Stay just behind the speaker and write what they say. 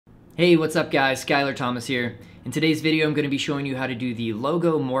Hey, what's up guys? Skyler Thomas here. In today's video, I'm going to be showing you how to do the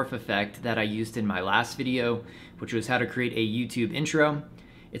logo morph effect that I used in my last video, which was how to create a YouTube intro.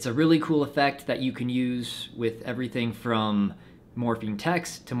 It's a really cool effect that you can use with everything from morphing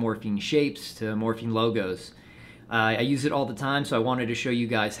text to morphing shapes to morphing logos. I use it all the time, so I wanted to show you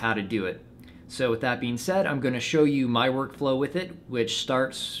guys how to do it. So with that being said, I'm going to show you my workflow with it, which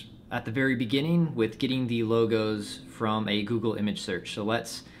starts at the very beginning with getting the logos from a Google image search. So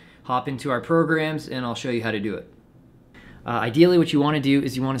let's hop into our programs and I'll show you how to do it. Ideally, what you want to do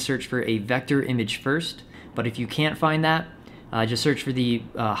is you want to search for a vector image first, but if you can't find that, just search for the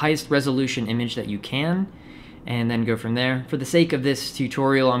highest resolution image that you can and then go from there. For the sake of this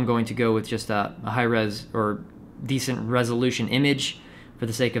tutorial, I'm going to go with just a high res or decent resolution image for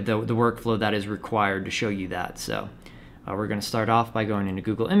the sake of the workflow that is required to show you that. So we're going to start off by going into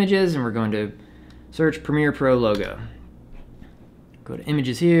Google Images and we're going to search Premiere Pro logo. Go to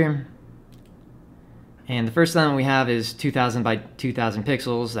images here, and the first one we have is 2000 by 2000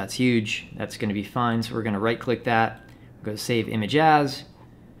 pixels. That's huge. That's going to be fine. So we're going to right click that, go to save image as,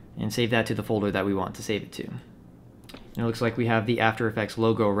 and save that to the folder that we want to save it to. And it looks like we have the After Effects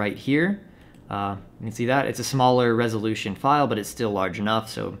logo right here. You can see that it's a smaller resolution file, but it's still large enough,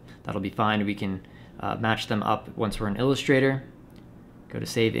 so that'll be fine. We can match them up once we're in Illustrator. Go to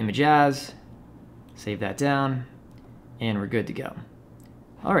save image as, save that down, and we're good to go.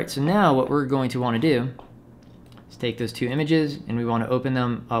 Alright, so now what we're going to want to do is take those two images and we want to open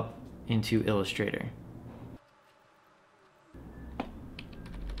them up into Illustrator.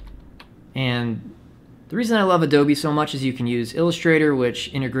 And the reason I love Adobe so much is you can use Illustrator,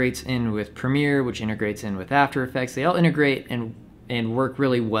 which integrates in with Premiere, which integrates in with After Effects. They all integrate and work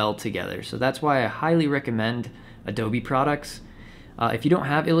really well together. So that's why I highly recommend Adobe products. If you don't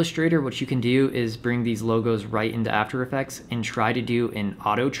have Illustrator, what you can do is bring these logos right into After Effects and try to do an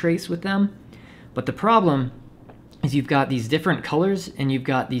auto trace with them. But the problem is you've got these different colors and you've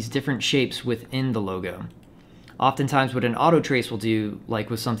got these different shapes within the logo. Oftentimes what an auto trace will do,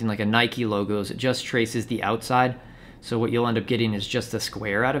 like with something like a Nike logo, is it just traces the outside. So what you'll end up getting is just a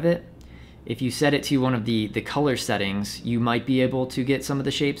square out of it. If you set it to one of the color settings, you might be able to get some of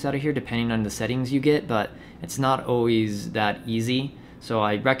the shapes out of here depending on the settings you get, but it's not always that easy. So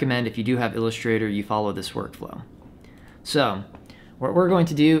I recommend if you do have Illustrator, you follow this workflow. So what we're going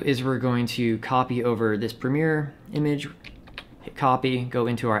to do is we're going to copy over this Premiere image, hit copy, go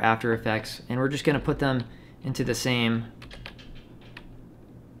into our After Effects, and we're just going to put them into the same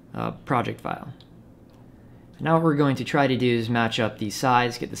project file. Now what we're going to try to do is match up the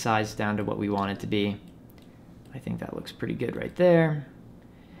size, get the size down to what we want it to be. I think that looks pretty good right there.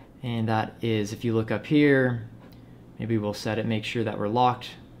 And that is, if you look up here, maybe we'll set it, make sure that we're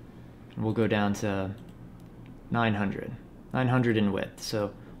locked, and we'll go down to 900 in width.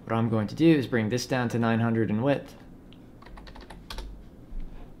 So what I'm going to do is bring this down to 900 in width,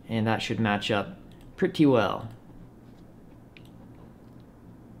 and that should match up pretty well.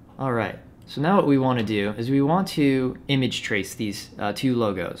 All right. So now what we want to do is we want to image trace these two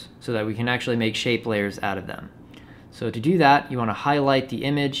logos so that we can actually make shape layers out of them. So to do that, you want to highlight the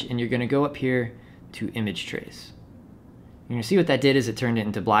image and you're going to go up here to image trace. You're going to see what that did is it turned it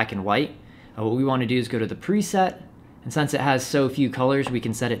into black and white. What we want to do is go to the preset, and since it has so few colors, we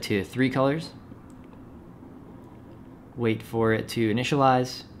can set it to 3 colors. Wait for it to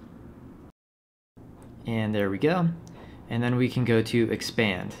initialize. And there we go. And then we can go to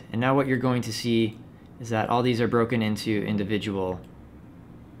expand. And now what you're going to see is that all these are broken into individual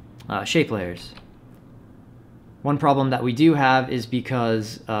shape layers. One problem that we do have is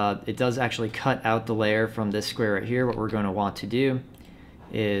because it does actually cut out the layer from this square right here. What we're going to want to do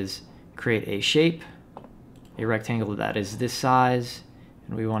is create a shape, a rectangle that is this size,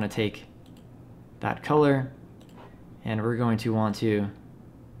 and we want to take that color, and we're going to want to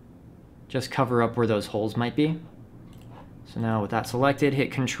just cover up where those holes might be. So now with that selected,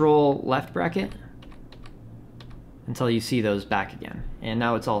 hit Control left bracket until you see those back again. And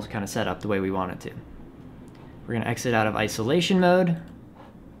now it's all kind of set up the way we want it to. We're going to exit out of isolation mode,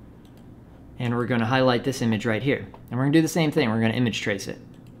 and we're going to highlight this image right here. And we're going to do the same thing. We're going to image trace it.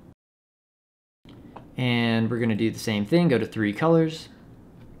 And we're going to do the same thing, go to 3 colors.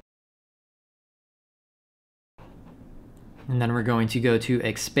 And then we're going to go to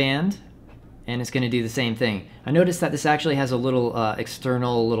expand. And it's going to do the same thing. I noticed that this actually has a little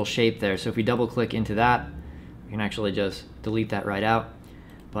external little shape there. So if we double click into that, we can actually just delete that right out.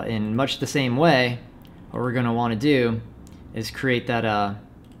 But in much the same way, what we're going to want to do is create that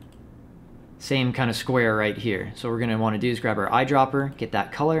same kind of square right here. So what we're going to want to do is grab our eyedropper, get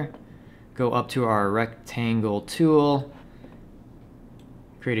that color, go up to our rectangle tool,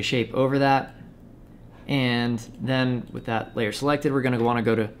 create a shape over that. And then with that layer selected, we're going to want to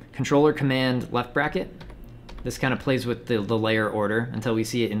go to Controller Command left bracket. This kind of plays with the layer order until we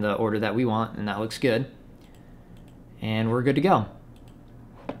see it in the order that we want, and that looks good. And we're good to go.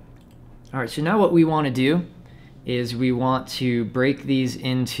 All right, so now what we want to do is we want to break these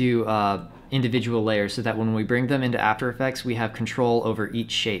into individual layers so that when we bring them into After Effects, we have control over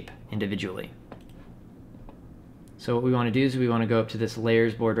each shape individually. So what we want to do is we want to go up to this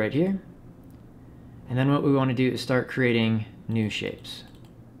layers board right here. And then what we want to do is start creating new shapes.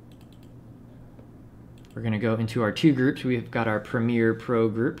 We're going to go into our two groups. We've got our Premiere Pro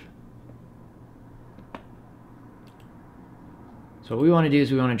group. So what we want to do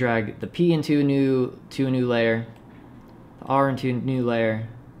is we want to drag the P into a new layer, the R into a new layer,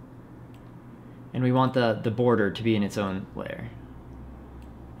 and we want the border to be in its own layer.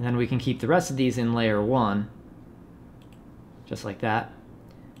 And then we can keep the rest of these in layer 1, just like that.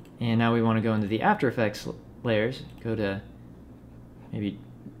 And now we want to go into the After Effects layers, go to maybe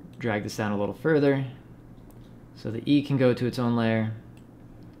drag this down a little further. So the E can go to its own layer,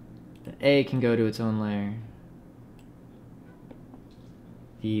 the A can go to its own layer,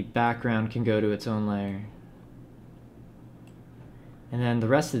 the background can go to its own layer, and then the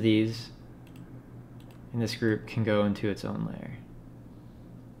rest of these in this group can go into its own layer.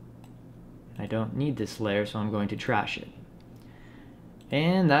 I don't need this layer, so I'm going to trash it.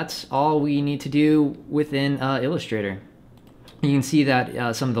 And that's all we need to do within Illustrator. You can see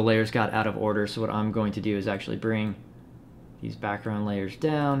that some of the layers got out of order, so what I'm going to do is actually bring these background layers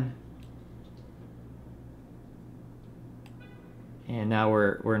down. And now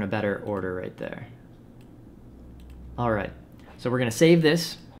we're in a better order right there. All right, so we're going to save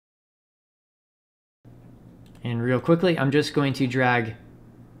this. And real quickly, I'm just going to drag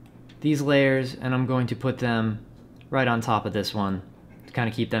these layers and I'm going to put them right on top of this one to kind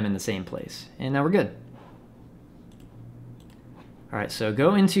of keep them in the same place. And now we're good. All right, so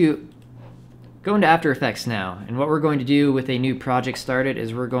go into After Effects now, and what we're going to do with a new project started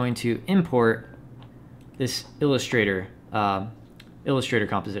is we're going to import this Illustrator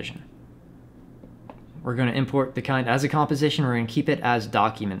composition. We're going to import the kind as a composition. We're going to keep it as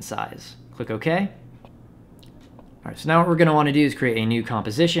document size. Click OK. All right, so now what we're going to want to do is create a new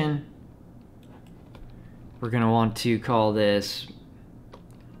composition. We're going to want to call this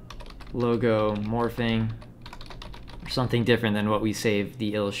logo morphing, something different than what we saved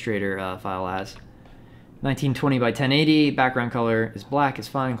the Illustrator file as. 1920 by 1080, background color is black, is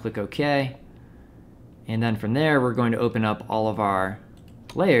fine, click OK. And then from there, we're going to open up all of our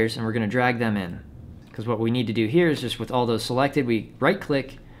layers and we're going to drag them in. Because what we need to do here is just with all those selected, we right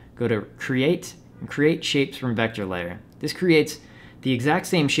click, go to Create, and create shapes from vector layer. This creates the exact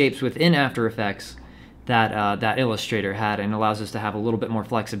same shapes within After Effects that, that Illustrator had, and allows us to have a little bit more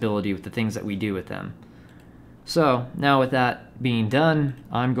flexibility with the things that we do with them. So now with that being done,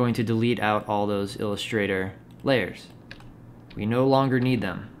 I'm going to delete out all those Illustrator layers. We no longer need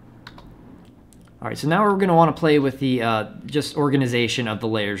them. All right, so now we're going to want to play with the just organization of the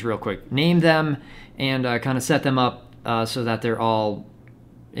layers real quick. Name them and kind of set them up so that they're all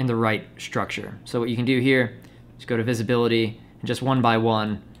in the right structure. So what you can do here is go to Visibility and just one by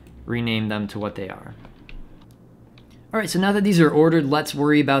one rename them to what they are. All right, so now that these are ordered, let's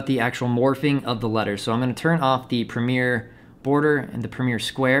worry about the actual morphing of the letters. So I'm going to turn off the Premiere border and the Premiere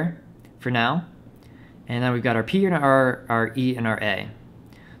square for now. And then we've got our P and our E and our A.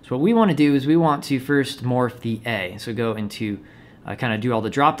 So what we want to do is we want to first morph the A. So go into, kind of do all the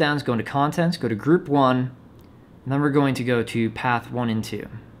drop downs, go into Contents, go to Group 1, and then we're going to go to Path 1 and 2.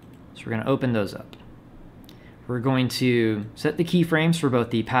 So we're going to open those up. We're going to set the keyframes for both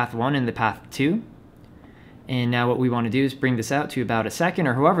the Path 1 and the Path 2. And now what we want to do is bring this out to about a second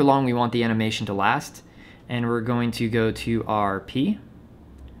or however long we want the animation to last. And we're going to go to our P,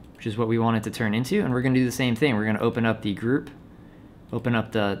 which is what we want it to turn into. And we're going to do the same thing. We're going to open up the group, open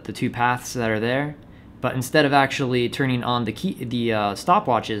up the two paths that are there. But instead of actually turning on the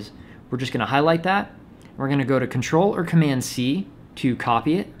stopwatches, we're just going to highlight that. We're going to go to Control or Command C to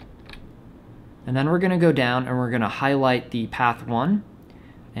copy it. And then we're going to go down and we're going to highlight the Path 1.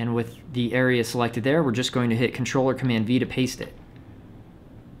 And with the area selected there, we're just going to hit Control or Command V to paste it.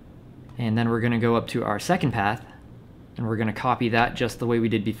 And then we're going to go up to our second path, and we're going to copy that just the way we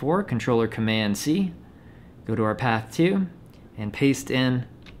did before, Control or Command C, go to our Path 2, and paste in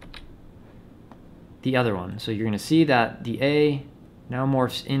the other one. So you're going to see that the A now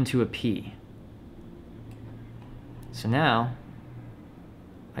morphs into a P. So now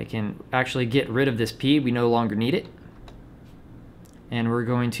I can actually get rid of this P. We no longer need it. And we're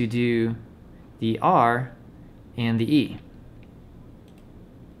going to do the R and the E.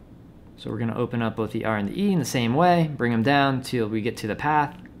 So we're going to open up both the R and the E in the same way, bring them down till we get to the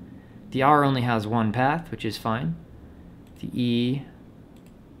path. The R only has one path, which is fine. The E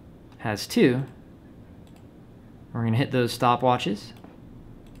has two. We're going to hit those stopwatches.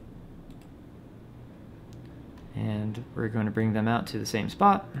 And we're going to bring them out to the same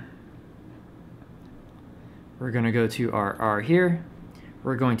spot. We're going to go to our R here.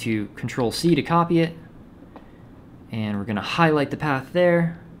 We're going to Control C to copy it. And we're going to highlight the path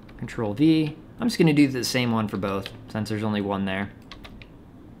there. Control V. I'm just going to do the same one for both since there's only one there.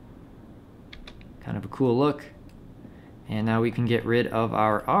 Kind of a cool look. And now we can get rid of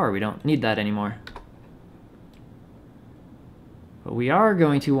our R. We don't need that anymore. But we are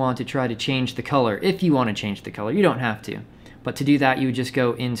going to want to try to change the color. If you want to change the color, you don't have to. But to do that, you would just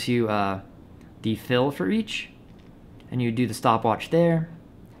go into the fill for each. And you do the stopwatch there.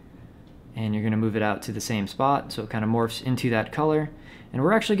 And you're going to move it out to the same spot so it kind of morphs into that color. And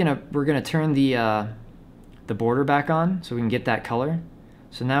we're actually gonna turn the border back on so we can get that color.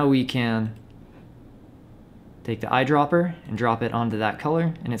 So now we can take the eyedropper and drop it onto that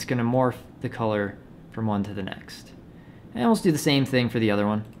color, and it's gonna morph the color from one to the next. And we'll do the same thing for the other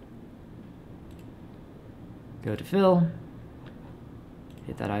one. Go to fill,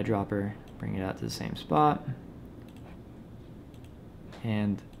 hit that eyedropper, bring it out to the same spot,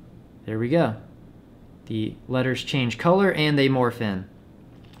 and there we go. The letters change color and they morph in.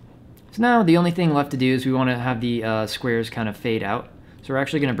 So now the only thing left to do is we want to have the squares kind of fade out. So we're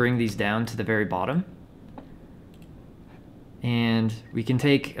actually going to bring these down to the very bottom. And we can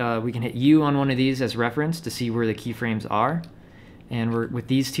hit U on one of these as reference to see where the keyframes are. And with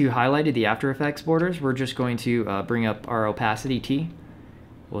these two highlighted, the After Effects borders, we're just going to bring up our opacity T.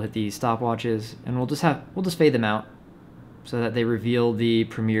 We'll hit these stopwatches and we'll just fade them out so that they reveal the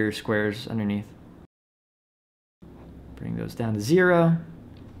Premiere squares underneath. Bring those down to 0.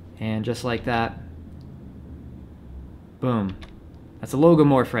 And just like that, boom. That's a logo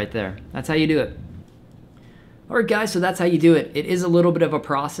morph right there. That's how you do it. Alright guys, so that's how you do it. It is a little bit of a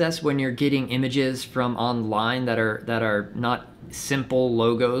process when you're getting images from online that are not simple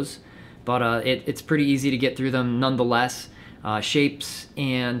logos, but it's pretty easy to get through them nonetheless. Shapes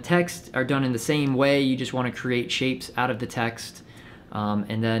and text are done in the same way. You just want to create shapes out of the text.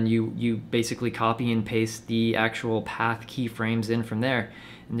 And then you basically copy and paste the actual path keyframes in from there.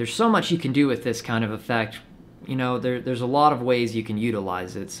 And there's so much you can do with this kind of effect. You know, there's a lot of ways you can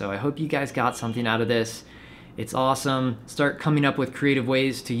utilize it. So I hope you guys got something out of this. It's awesome. Start coming up with creative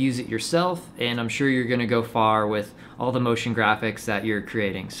ways to use it yourself, and I'm sure you're gonna go far with all the motion graphics that you're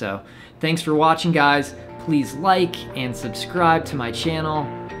creating. So thanks for watching, guys. Please like and subscribe to my channel.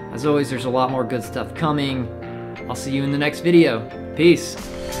 As always, there's a lot more good stuff coming. I'll see you in the next video. Peace.